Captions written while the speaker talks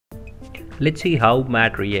Let's see how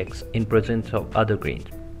matte reacts in presence of other grains.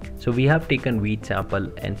 So we have taken wheat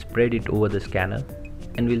sample and spread it over the scanner,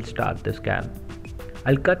 and we'll start the scan.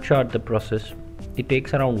 I'll cut short the process. It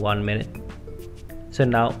takes around 1 minute. So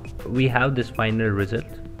now we have this final result.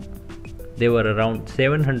 There were around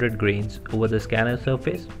 700 grains over the scanner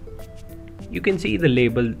surface. You can see the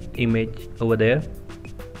label image over there.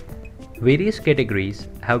 Various categories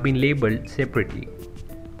have been labeled separately.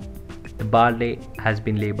 The barley has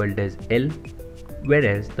been labeled as L,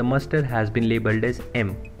 whereas the mustard has been labeled as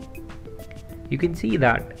M. You can see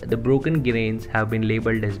that the broken grains have been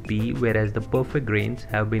labeled as B, whereas the perfect grains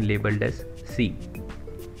have been labeled as C.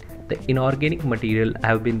 The inorganic material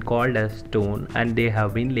have been called as stone and they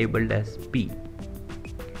have been labeled as P.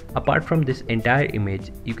 Apart from this entire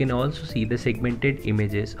image, you can also see the segmented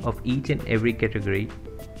images of each and every category.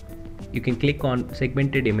 You can click on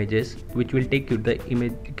segmented images, which will take you to the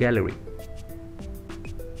image gallery.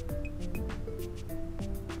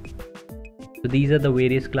 So these are the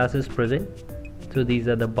various classes present. So these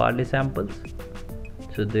are the barley samples.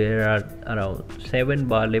 So there are around 7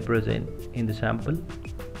 barley present in the sample.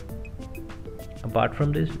 Apart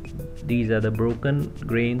from this, these are the broken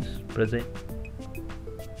grains present.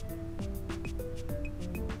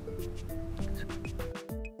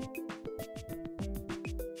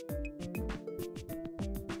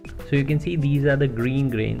 So you can see these are the green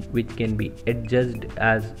grains which can be adjudged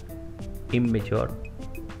as immature.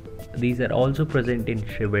 These are also present in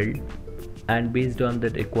shriveled, and based on the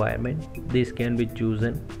requirement, this can be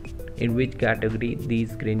chosen in which category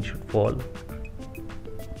these grains should fall.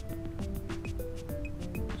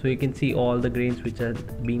 So you can see all the grains which are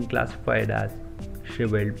being classified as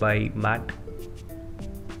shriveled by matte.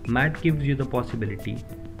 Matte gives you the possibility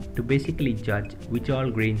to basically judge which all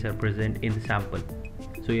grains are present in the sample.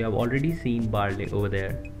 So you have already seen barley over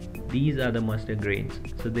there. These are the mustard grains.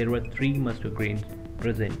 So there were 3 mustard grains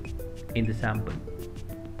present in the sample.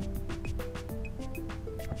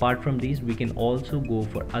 Apart from these, we can also go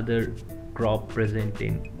for other crop present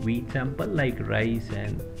in wheat sample like rice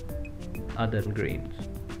and other grains.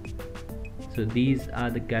 So these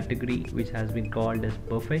are the category which has been called as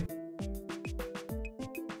perfect.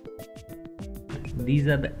 These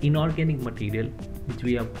are the inorganic material which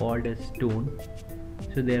we have called as stone.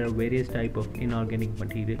 So there are various type of inorganic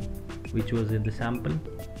material which was in the sample.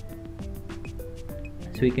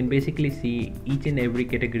 So you can basically see each and every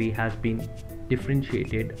category has been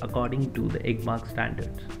differentiated according to the EGMARK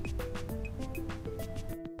standards.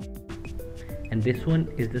 And this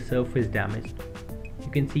one is the surface damage.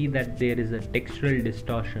 You can see that there is a textural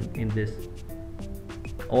distortion in this.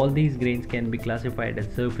 All these grains can be classified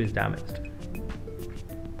as surface damaged.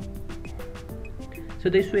 So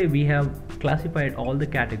this way we have classified all the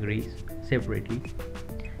categories separately.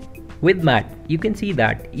 With matte, you can see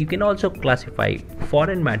that you can also classify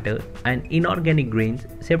foreign matter and inorganic grains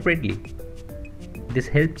separately. This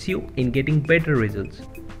helps you in getting better results.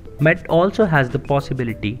 Matte also has the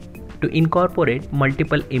possibility to incorporate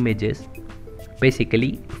multiple images,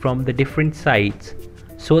 basically from the different sites,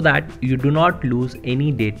 so that you do not lose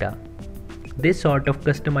any data. This sort of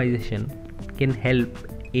customization can help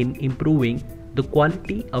in improving the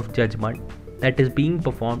quality of judgment that is being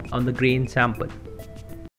performed on the grain sample.